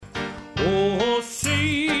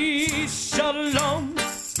Yossi Shalom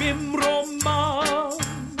Bimroman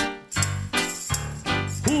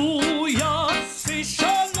Hu Yossi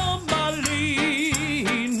Shalom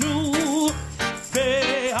Alinu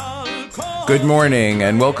Ve'al. Good morning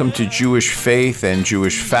and welcome to Jewish Faith and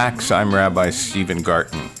Jewish Facts. I'm Rabbi Stephen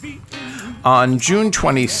Garten. On June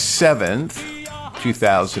 27th,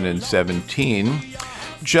 2017,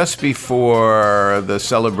 just before the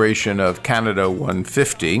celebration of Canada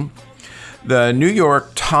 150, the New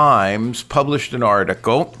York Times published an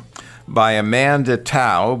article by Amanda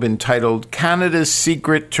Taub entitled Canada's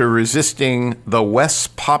Secret to Resisting the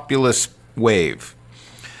West Populist Wave.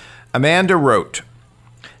 Amanda wrote,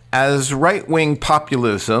 as right-wing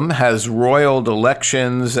populism has roiled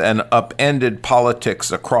elections and upended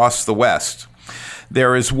politics across the West,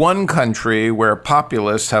 there is one country where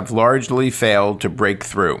populists have largely failed to break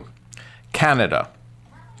through: Canada.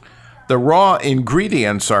 The raw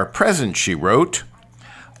ingredients are present, she wrote.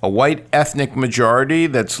 A white ethnic majority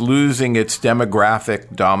that's losing its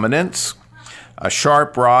demographic dominance, a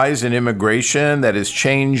sharp rise in immigration that is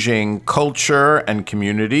changing culture and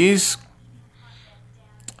communities.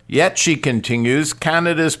 Yet, she continues,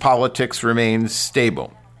 Canada's politics remains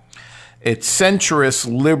stable. Its centrist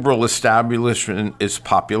liberal establishment is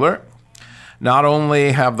popular. Not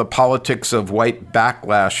only have the politics of white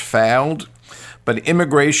backlash failed, but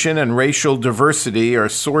immigration and racial diversity are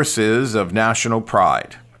sources of national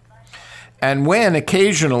pride. And when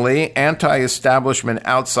occasionally anti-establishment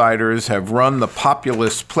outsiders have run the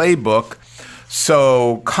populist playbook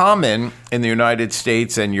so common in the United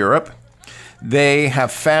States and Europe, they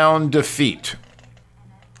have found defeat.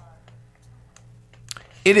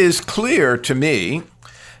 It is clear to me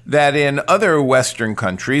that in other Western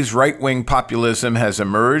countries, right-wing populism has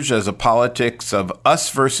emerged as a politics of us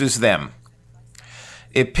versus them.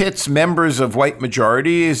 It pits members of white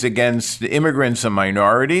majorities against immigrants and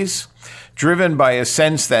minorities, driven by a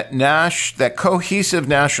sense that cohesive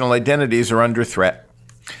national identities are under threat.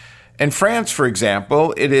 In France, for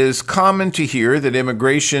example, it is common to hear that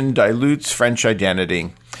immigration dilutes French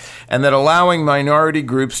identity, and that allowing minority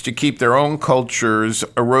groups to keep their own cultures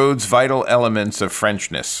erodes vital elements of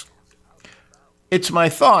Frenchness. It's my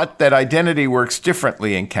thought that identity works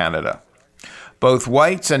differently in Canada. Both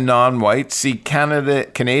whites and non-whites see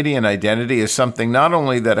Canadian identity as something not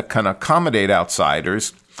only that can accommodate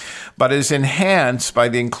outsiders, but is enhanced by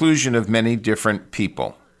the inclusion of many different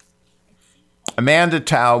people. Amanda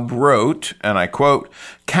Taub wrote, and I quote,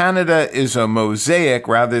 Canada is a mosaic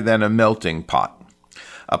rather than a melting pot,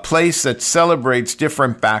 a place that celebrates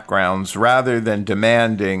different backgrounds rather than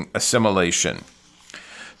demanding assimilation.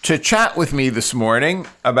 To chat with me this morning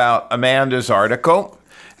about Amanda's article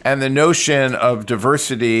and the notion of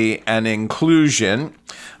diversity and inclusion,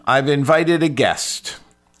 I've invited a guest.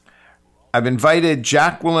 I've invited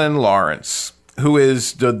Jacqueline Lawrence, who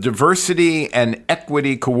is the Diversity and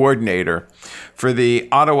Equity Coordinator for the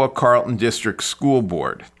Ottawa Carleton District School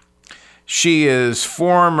Board. She is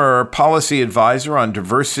former policy advisor on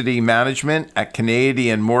diversity management at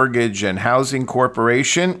Canadian Mortgage and Housing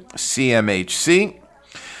Corporation, CMHC.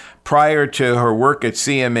 Prior to her work at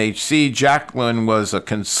CMHC, Jacqueline was a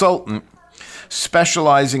consultant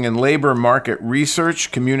specializing in labor market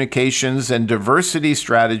research, communications, and diversity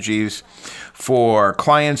strategies for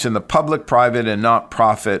clients in the public, private, and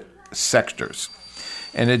not-profit sectors.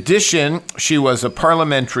 In addition, she was a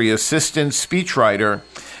parliamentary assistant speechwriter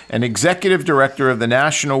and executive director of the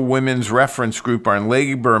National Women's Reference Group on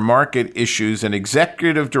Labor Market Issues and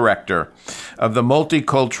executive director of the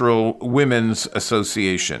Multicultural Women's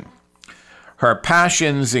Association. Her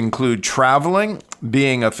passions include traveling,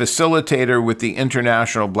 being a facilitator with the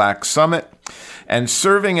International Black Summit, and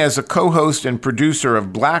serving as a co-host and producer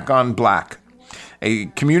of Black on Black, a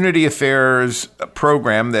community affairs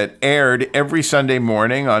program that aired every Sunday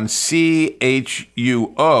morning on CHUO.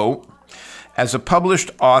 As a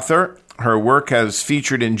published author, her work has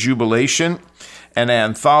featured in Jubilation, an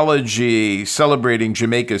anthology celebrating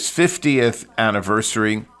Jamaica's 50th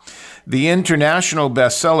anniversary, the international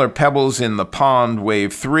bestseller Pebbles in the Pond,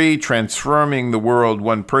 Wave 3, Transforming the World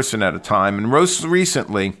One Person at a Time, and most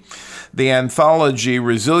recently, the anthology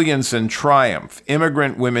Resilience and Triumph,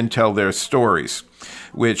 Immigrant Women Tell Their Stories,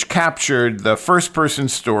 which captured the first-person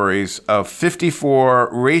stories of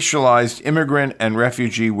 54 racialized immigrant and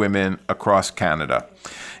refugee women across Canada.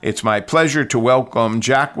 It's my pleasure to welcome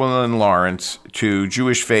Jacqueline Lawrence to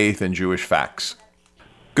Jewish Faith and Jewish Facts.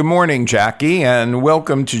 Good morning, Jackie, and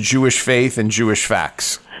welcome to Jewish Faith and Jewish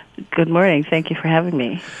Facts. Good morning. Thank you for having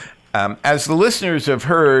me. As the listeners have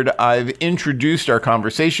heard, I've introduced our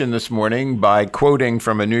conversation this morning by quoting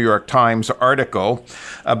from a New York Times article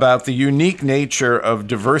about the unique nature of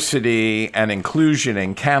diversity and inclusion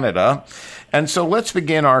in Canada. And so let's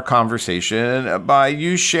begin our conversation by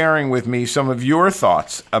you sharing with me some of your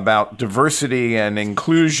thoughts about diversity and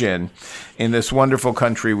inclusion in this wonderful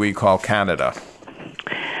country we call Canada.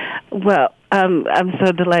 Well, I'm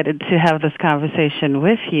so delighted to have this conversation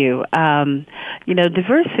with you.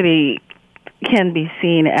 Diversity can be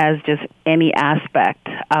seen as just any aspect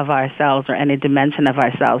of ourselves or any dimension of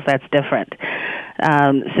ourselves that's different.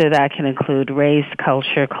 So that can include race,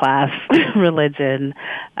 culture, class, religion,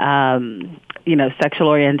 sexual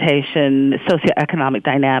orientation, socioeconomic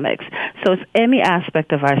dynamics. So it's any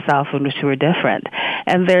aspect of ourself in which we're different.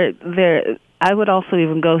 And I would also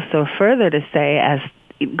even go further to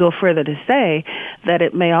say that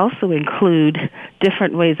it may also include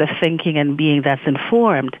different ways of thinking and being that's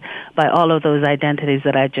informed by all of those identities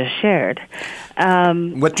that I just shared.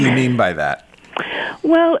 What do you mean by that?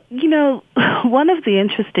 Well, one of the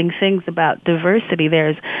interesting things about diversity,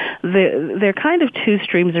 there are kind of two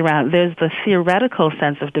streams around. There's the theoretical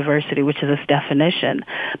sense of diversity, which is its definition,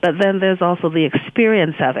 but then there's also the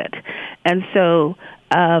experience of it. And so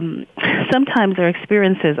sometimes our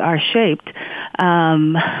experiences are shaped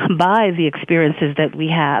by the experiences that we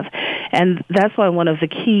have. And that's why one of the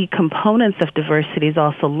key components of diversity is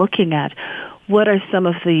also looking at what are some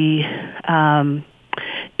of the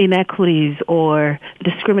inequities or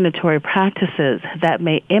discriminatory practices that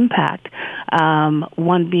may impact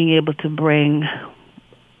one being able to bring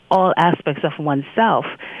all aspects of oneself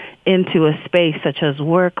into a space such as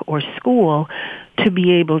work or school to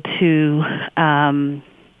be able to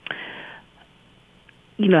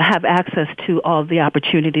have access to all the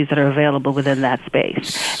opportunities that are available within that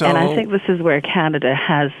space. And I think this is where Canada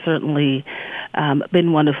has certainly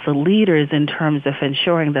been one of the leaders in terms of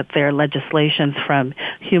ensuring that their legislations, from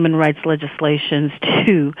human rights legislations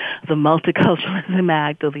to the Multiculturalism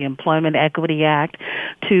Act or the Employment Equity Act,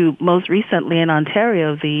 to most recently in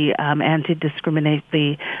Ontario, the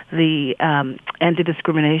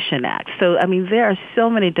Anti-Discrimination Act. So, there are so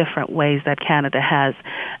many different ways that Canada has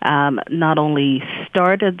not only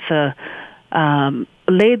started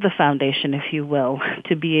laid the foundation, if you will,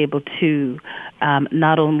 to be able to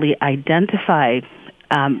not only identify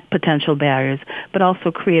potential barriers, but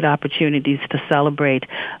also create opportunities to celebrate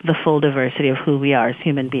the full diversity of who we are as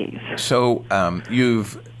human beings. So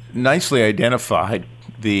you've nicely identified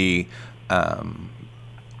the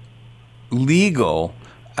legal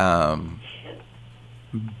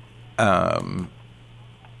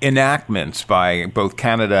enactments by both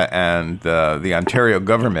Canada and the Ontario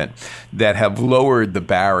government that have lowered the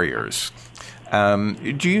barriers.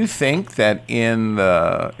 Do you think that in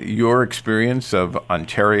your experience of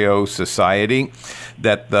Ontario society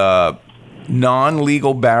that the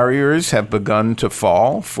non-legal barriers have begun to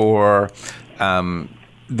fall for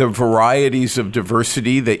the varieties of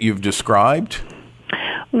diversity that you've described?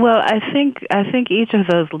 Well, I think each of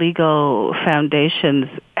those legal foundations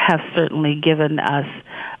have certainly given us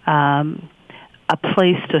a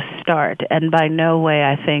place to start, and by no way,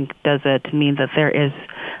 I think, does it mean that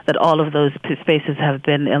that all of those spaces have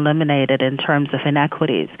been eliminated in terms of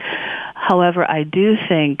inequities. However, I do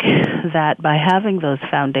think that by having those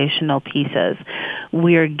foundational pieces,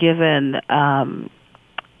 we are given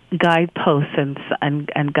guideposts and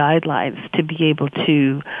guidelines to be able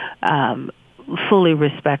to fully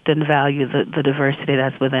respect and value the diversity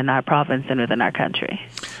that's within our province and within our country.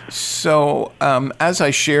 So, as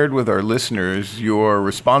I shared with our listeners, your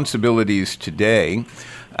responsibilities today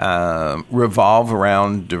revolve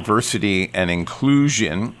around diversity and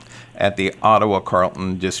inclusion at the Ottawa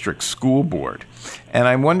Carleton District School Board. And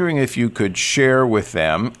I'm wondering if you could share with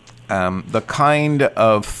them the kind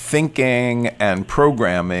of thinking and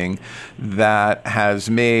programming that has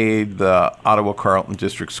made the Ottawa Carleton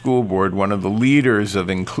District School Board one of the leaders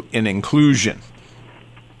in inclusion.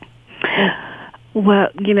 Well,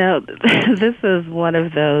 this is one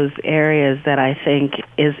of those areas that I think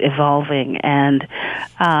is evolving, and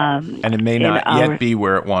it may not yet be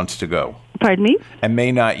where it wants to go. Pardon me? And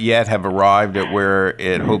may not yet have arrived at where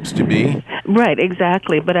it hopes to be. Right,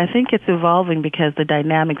 exactly. But I think it's evolving because the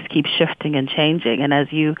dynamics keep shifting and changing. And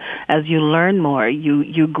as you learn more,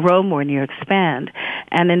 you grow more and you expand.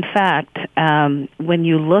 And in fact, when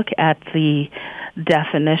you look at the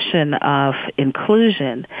definition of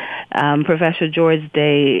inclusion, Professor George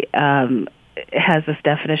Day has this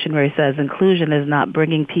definition where he says inclusion is not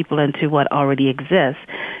bringing people into what already exists.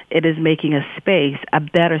 It is making a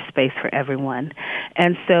better space for everyone.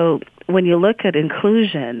 And so when you look at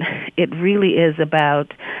inclusion, it really is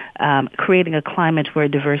about creating a climate where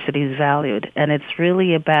diversity is valued. And it's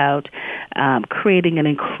really about creating an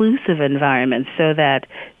inclusive environment so that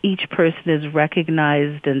each person is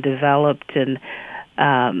recognized and developed and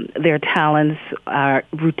their talents are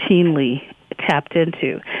routinely tapped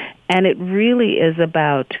into. And it really is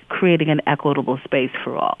about creating an equitable space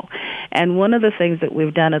for all. And one of the things that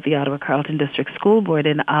we've done at the Ottawa Carleton District School Board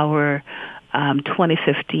in our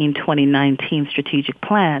 2015-2019 strategic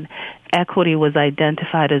plan, equity was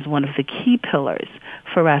identified as one of the key pillars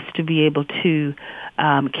for us to be able to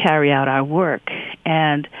carry out our work.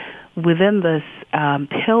 And within this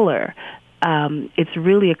pillar, it's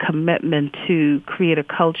really a commitment to create a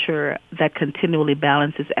culture that continually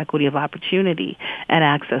balances equity of opportunity and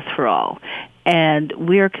access for all. And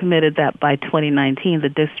we're committed that by 2019, the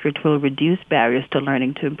district will reduce barriers to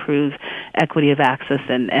learning to improve equity of access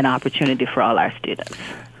and opportunity for all our students.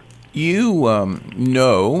 You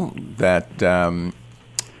know that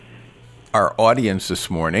our audience this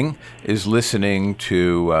morning is listening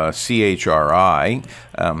to CHRI,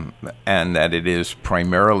 and that it is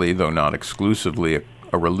primarily, though not exclusively,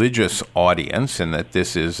 a religious audience, and that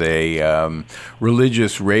this is a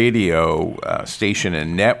religious radio station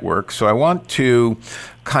and network. So I want to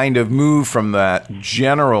kind of move from that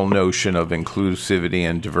general notion of inclusivity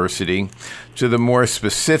and diversity to the more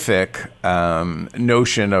specific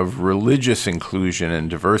notion of religious inclusion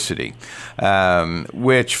and diversity,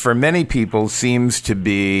 which for many people seems to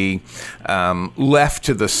be left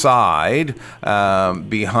to the side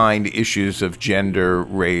behind issues of gender,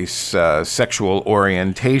 race, sexual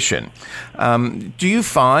orientation. Do you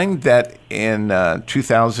find that in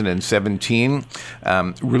 2017,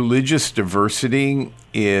 religious diversity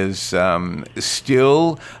is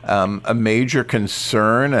still a major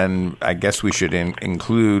concern, and I guess we should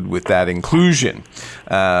include with that inclusion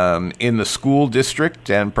in the school district,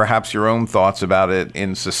 and perhaps your own thoughts about it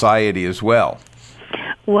in society as well?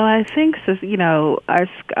 Well, I think, you know,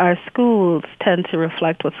 our schools tend to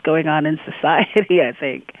reflect what's going on in society, I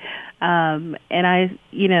think. And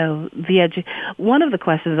one of the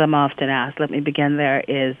questions I'm often asked, let me begin there,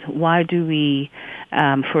 is why do we,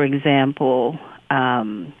 for example,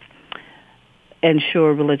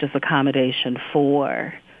 ensure religious accommodation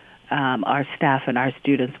for our staff and our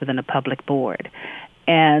students within a public board?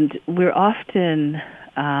 And we're often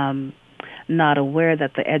not aware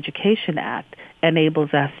that the Education Act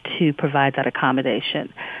enables us to provide that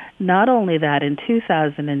accommodation. Not only that, in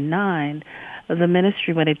 2009, the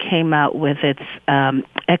ministry, when it came out with its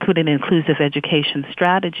equity and inclusive education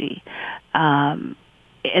strategy,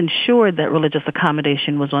 ensured that religious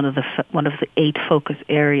accommodation was one of the 8 focus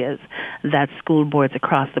areas that school boards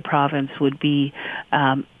across the province would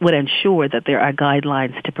ensure that there are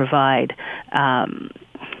guidelines to provide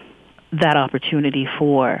that opportunity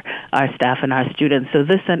for our staff and our students. So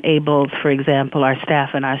this enables, for example, our staff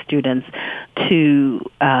and our students to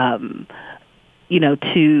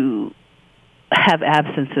have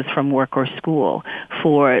absences from work or school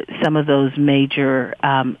for some of those major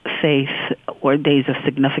faith or days of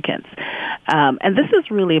significance. And this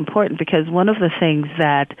is really important because one of the things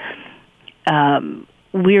that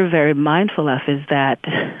we're very mindful of is that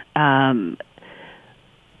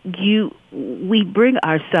we bring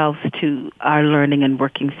ourselves to our learning and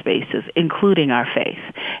working spaces, including our faith.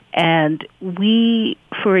 And we,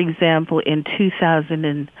 for example, in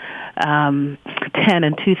 2010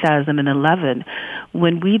 and 2011,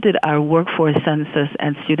 when we did our workforce census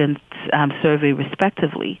and student survey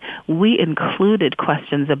respectively, we included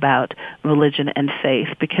questions about religion and faith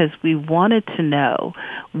because we wanted to know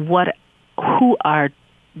what our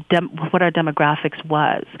demographics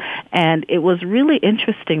was. And it was really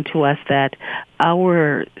interesting to us that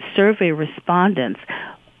our survey respondents,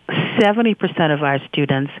 70% of our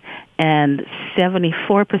students and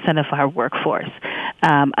 74% of our workforce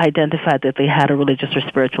identified that they had a religious or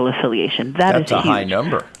spiritual affiliation. That's a huge. High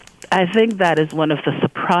number. I think that is one of the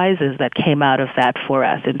surprises that came out of that for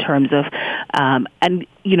us in terms of,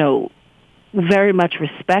 very much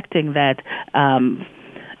respecting that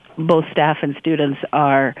both staff and students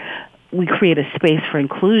we create a space for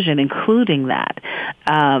inclusion, including that.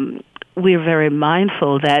 We're very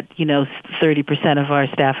mindful that, 30% of our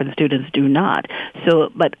staff and students do not. So,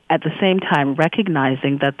 but at the same time,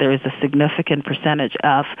 recognizing that there is a significant percentage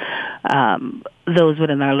of those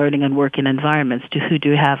within our learning and working environments who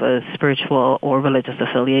do have a spiritual or religious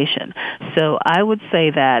affiliation. So I would say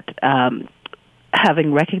that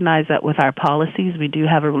having recognized that with our policies, we do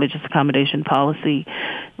have a religious accommodation policy,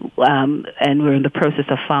 and we're in the process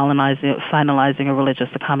of finalizing a religious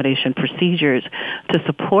accommodation procedures to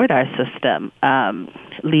support our system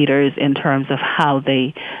leaders in terms of how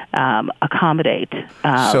they accommodate.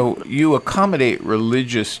 So you accommodate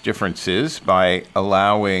religious differences by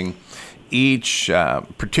allowing each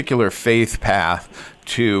particular faith path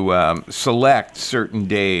to select certain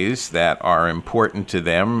days that are important to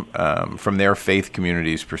them from their faith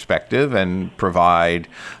community's perspective, and provide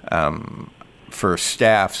for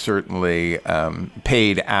staff certainly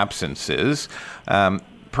paid absences.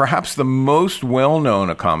 Perhaps the most well-known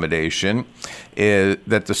accommodation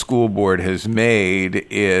that the school board has made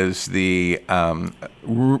is the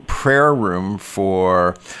prayer room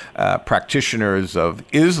for practitioners of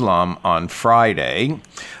Islam on Friday.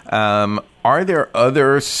 Are there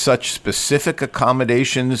other such specific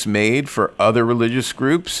accommodations made for other religious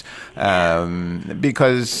groups?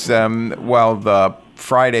 Because while the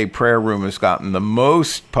Friday prayer room has gotten the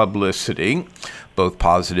most publicity, both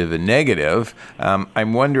positive and negative,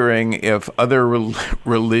 I'm wondering if other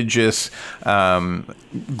religious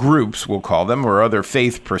groups, we'll call them, or other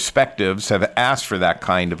faith perspectives have asked for that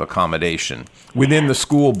kind of accommodation within the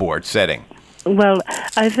school board setting. Well,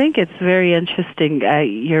 I think it's very interesting.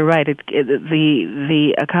 You're right.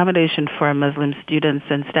 The accommodation for Muslim students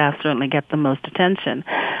and staff certainly get the most attention.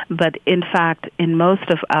 But in fact, in most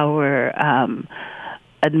of our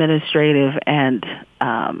administrative and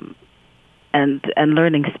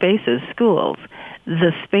learning spaces, schools,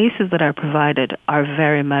 the spaces that are provided are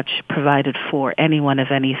very much provided for anyone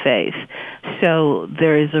of any faith. So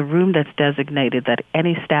there is a room that's designated that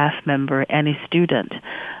any staff member, any student,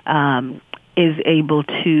 is able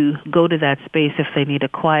to go to that space if they need a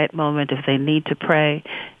quiet moment, if they need to pray,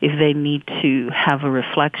 if they need to have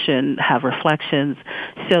reflections.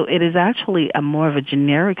 So it is actually a more of a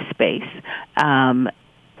generic space.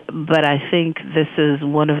 But I think this is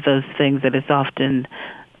one of those things that is often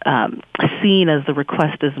seen as the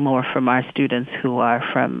request is more from our students who are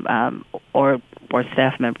from or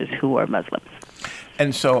staff members who are Muslims.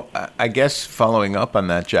 And so I guess following up on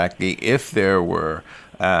that, Jackie, if there were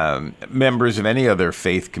members of any other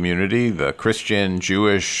faith community, the Christian,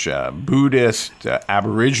 Jewish, Buddhist,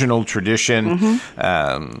 Aboriginal tradition,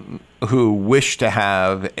 who wish to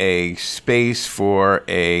have a space for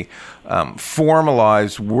a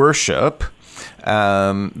formalized worship,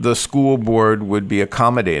 the school board would be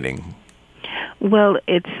accommodating. Well,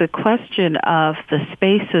 it's a question of the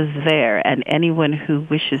spaces there, and anyone who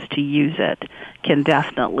wishes to use it can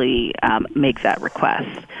definitely make that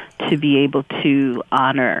request to be able to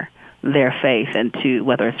honor their faith and to,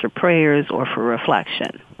 whether it's for prayers or for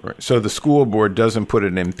reflection. Right. So the school board doesn't put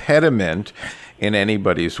an impediment in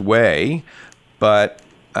anybody's way, but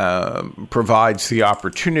provides the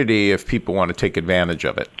opportunity if people want to take advantage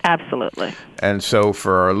of it. Absolutely. And so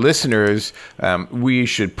for our listeners, we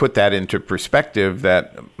should put that into perspective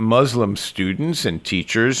that Muslim students and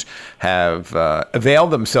teachers have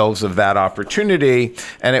availed themselves of that opportunity,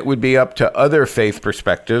 and it would be up to other faith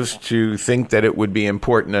perspectives to think that it would be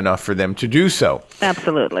important enough for them to do so.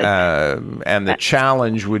 Absolutely. And the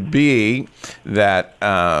challenge would be that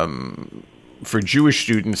for Jewish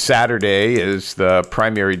students, Saturday is the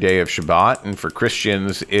primary day of Shabbat, and for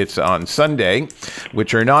Christians, it's on Sunday,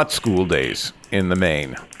 which are not school days in the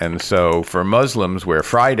main. And so for Muslims, where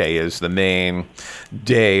Friday is the main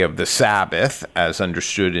day of the Sabbath, as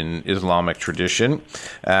understood in Islamic tradition,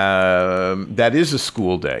 that is a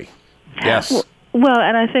school day. Yes. Well,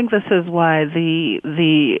 and I think this is why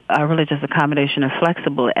the religious accommodation is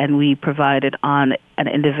flexible, and we provide it on an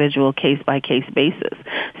individual case-by-case basis.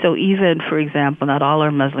 So even, for example, not all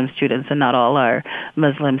our Muslim students and not all our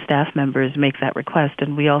Muslim staff members make that request,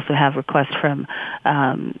 and we also have requests from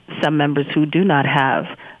some members who do not have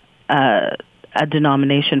a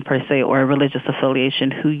denomination per se or a religious affiliation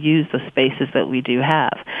who use the spaces that we do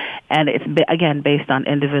have. And it's, again, based on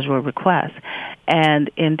individual requests. And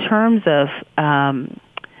in terms of,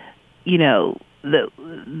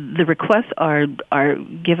 the requests are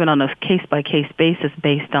given on a case-by-case basis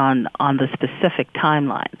based on the specific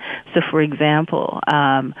timeline. So, for example,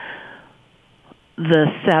 the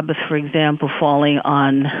Sabbath, for example, falling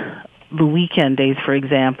on the weekend days, for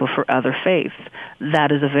example, for other faiths,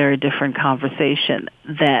 that is a very different conversation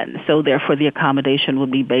then. So therefore, the accommodation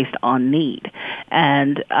would be based on need.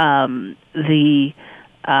 And the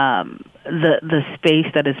space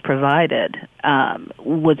that is provided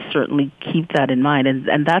would certainly keep that in mind.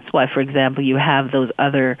 And that's why, for example, you have those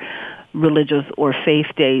other religious or faith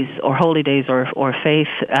days or holy days or faith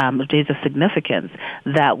days of significance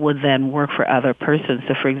that would then work for other persons.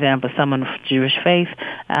 So, for example, someone of Jewish faith,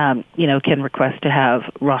 can request to have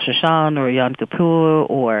Rosh Hashanah or Yom Kippur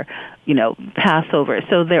or, Passover.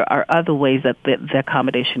 So there are other ways that the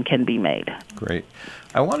accommodation can be made. Great.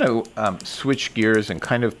 I want to switch gears and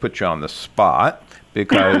kind of put you on the spot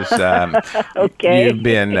because okay. You've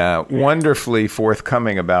been wonderfully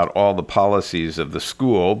forthcoming about all the policies of the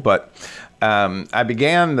school. But I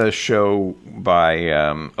began the show by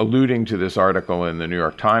alluding to this article in the New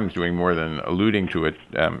York Times, doing more than alluding to it,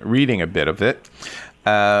 reading a bit of it.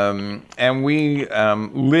 And we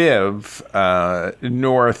live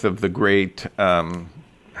north of the great,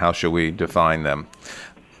 how shall we define them,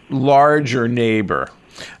 larger neighbor,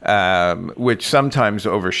 which sometimes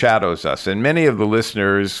overshadows us. And many of the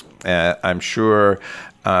listeners, I'm sure,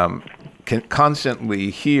 can constantly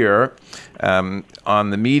hear on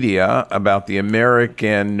the media about the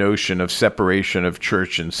American notion of separation of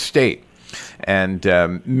church and state. And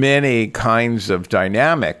many kinds of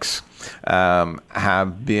dynamics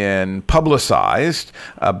have been publicized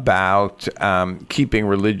about keeping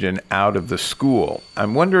religion out of the school.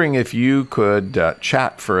 I'm wondering if you could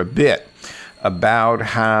chat for a bit about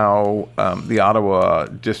how the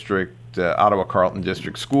Ottawa-Carleton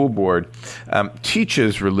District School Board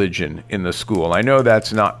teaches religion in the school. I know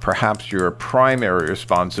that's not perhaps your primary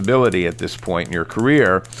responsibility at this point in your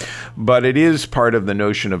career, but it is part of the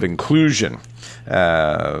notion of inclusion.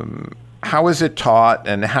 How is it taught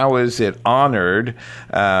and how is it honored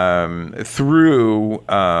through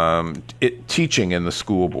teaching in the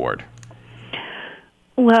school board?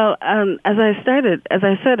 Well, as I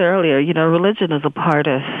said earlier, religion is a part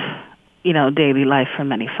of, daily life for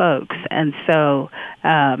many folks. And so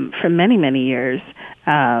for many, many years,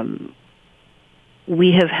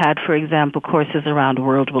 we have had, for example, courses around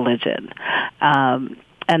world religion.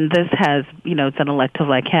 And this has, it's an elective,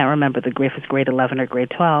 I can't remember if it's grade 11 or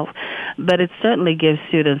grade 12, but it certainly gives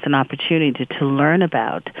students an opportunity to learn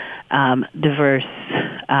about diverse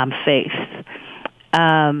faiths.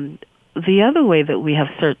 The other way that we have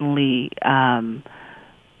certainly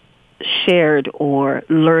shared or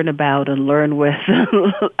learn about and learn with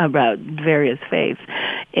about various faiths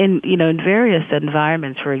in various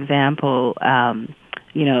environments, for example,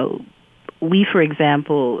 we, for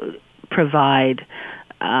example, provide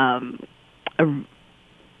a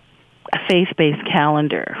faith-based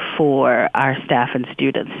calendar for our staff and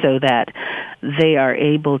students so that they are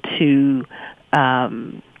able to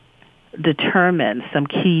determine some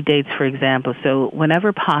key dates, for example. So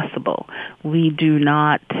whenever possible, we do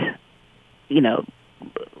not,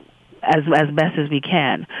 as best as we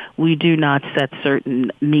can, we do not set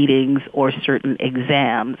certain meetings or certain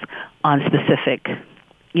exams on specific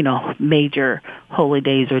major holy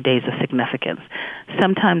days or days of significance.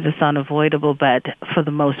 Sometimes it's unavoidable, but for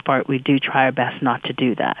the most part, we do try our best not to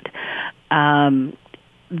do that.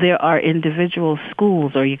 There are individual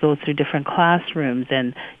schools, or you go through different classrooms,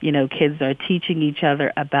 and, kids are teaching each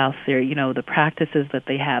other about their, the practices that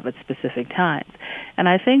they have at specific times. And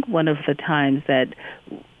I think one of the times that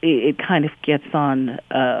it kind of gets on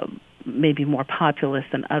maybe more populous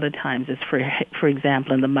than other times is, for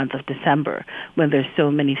example, in the month of December, when there's so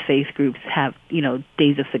many faith groups have,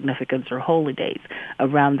 days of significance or holy days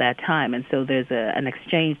around that time. And so there's an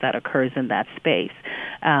exchange that occurs in that space,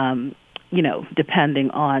 depending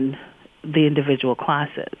on the individual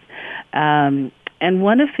classes. And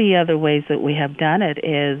one of the other ways that we have done it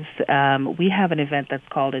is we have an event that's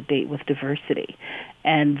called A Date with Diversity.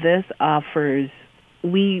 And this offers,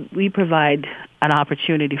 we provide an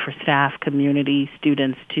opportunity for staff, community,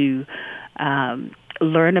 students to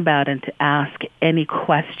learn about and to ask any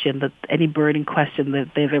burning question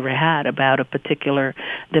that they've ever had about a particular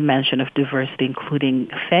dimension of diversity, including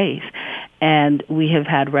faith. And we have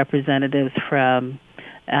had representatives from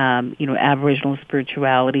Aboriginal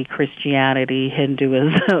spirituality, Christianity,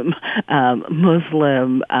 Hinduism,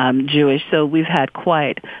 Muslim, Jewish. So we've had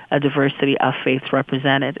quite a diversity of faiths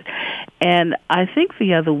represented. And I think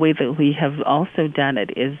the other way that we have also done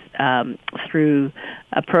it is through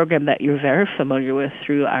a program that you're very familiar with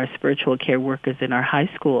through our spiritual care workers in our high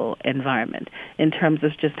school environment, in terms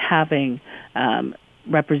of just having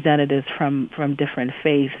representatives from different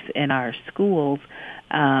faiths in our schools,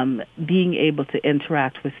 being able to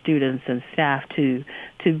interact with students and staff to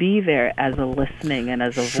be there as a listening and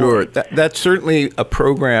as a Sure. voice. That's certainly a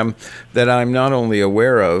program that I'm not only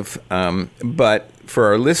aware of, but for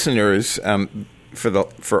our listeners,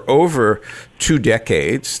 for over 2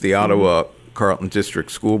 decades, the Ottawa Carlton District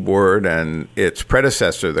School Board and its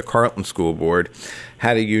predecessor, the Carlton School Board,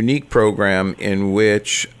 had a unique program in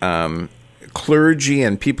which clergy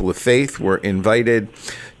and people of faith were invited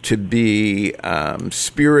to be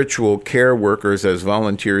spiritual care workers as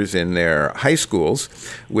volunteers in their high schools,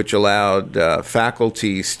 which allowed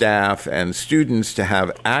faculty, staff, and students to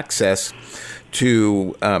have access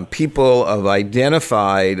to people of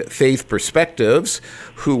identified faith perspectives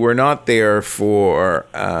who were not there for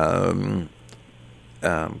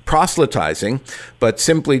proselytizing, but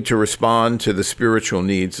simply to respond to the spiritual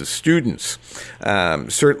needs of students.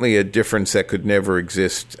 Certainly a difference that could never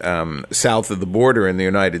exist south of the border in the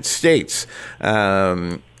United States.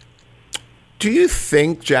 Do you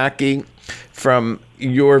think, Jackie, from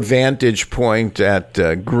your vantage point at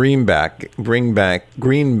Greenbank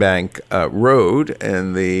Road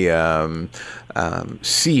and the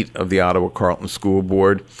seat of the Ottawa Carleton School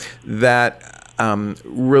Board, that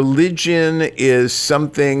religion is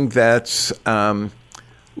something that's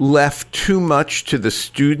left too much to the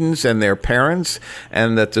students and their parents,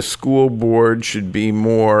 and that the school board should be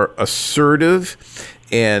more assertive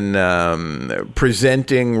in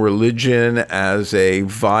presenting religion as a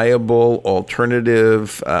viable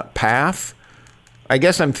alternative path? I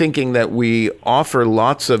guess I'm thinking that we offer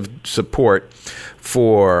lots of support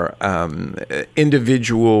for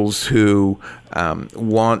individuals who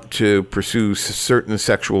want to pursue certain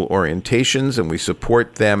sexual orientations, and we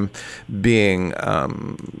support them being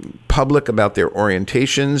public about their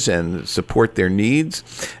orientations and support their needs.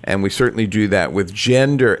 And we certainly do that with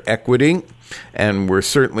gender equity. And we're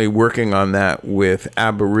certainly working on that with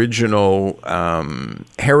Aboriginal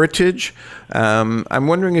heritage. I'm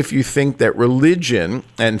wondering if you think that religion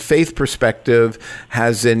and faith perspective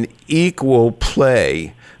has an equal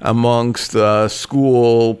play amongst the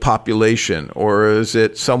school population, or is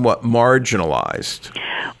it somewhat marginalized?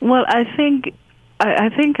 Well, I think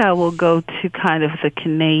I will go to kind of the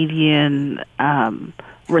Canadian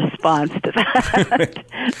response to that,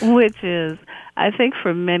 which is, I think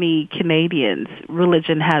for many Canadians,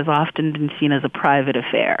 religion has often been seen as a private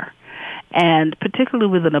affair. And particularly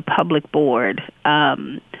within a public board,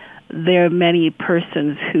 there are many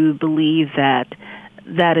persons who believe that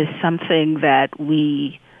that is something that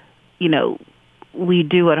we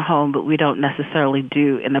do at home, but we don't necessarily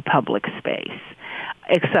do in a public space,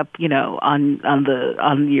 except, on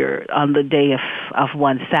the day of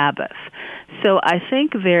one Sabbath. So I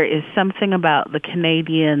think there is something about the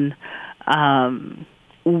Canadian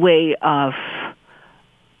way of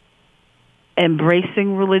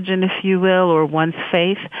embracing religion, if you will, or one's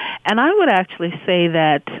faith. And I would actually say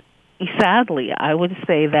that, sadly, I would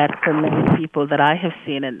say that for many people that I have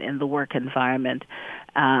seen in the work environment,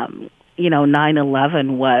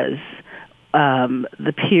 9/11 was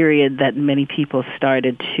the period that many people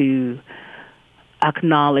started to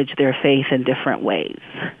acknowledge their faith in different ways.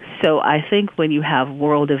 So I think when you have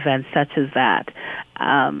world events such as that,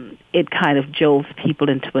 it kind of jolts people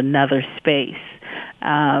into another space.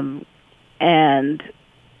 And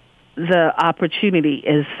the opportunity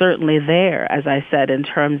is certainly there, as I said, in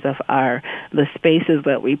terms of the spaces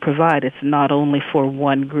that we provide. It's not only for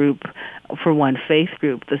one group, for one faith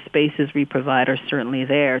group. The spaces we provide are certainly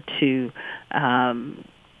there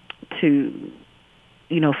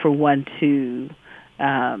for one to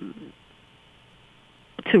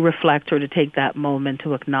reflect or to take that moment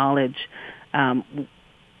to acknowledge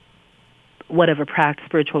whatever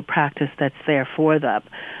spiritual practice that's there for them.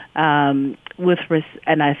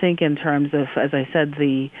 And I think in terms of, as I said,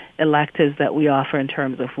 the electives that we offer in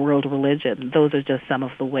terms of world religion, those are just some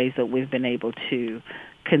of the ways that we've been able to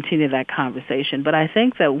continue that conversation. But I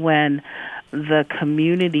think that when the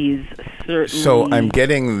communities certainly... So I'm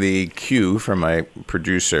getting the cue from my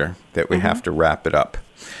producer that we have to wrap it up.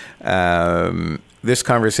 This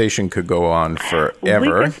conversation could go on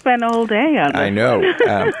forever. We could spend all day on this. I know.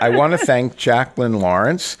 I want to thank Jacqueline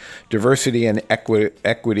Lawrence, Diversity and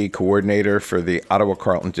Equity Coordinator for the Ottawa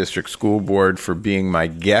Carleton District School Board, for being my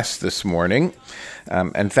guest this morning,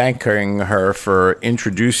 and thanking her for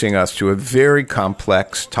introducing us to a very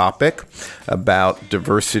complex topic about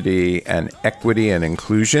diversity and equity and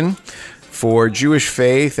inclusion. For Jewish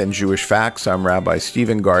Faith and Jewish Facts, I'm Rabbi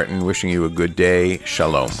Stephen Garten, wishing you a good day.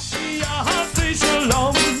 Shalom.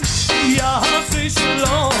 Shalom, Yahweh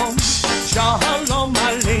Shalom, Shalom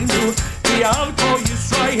Aleinu, Yalko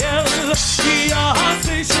Yisrael,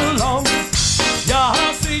 Yahweh Shalom.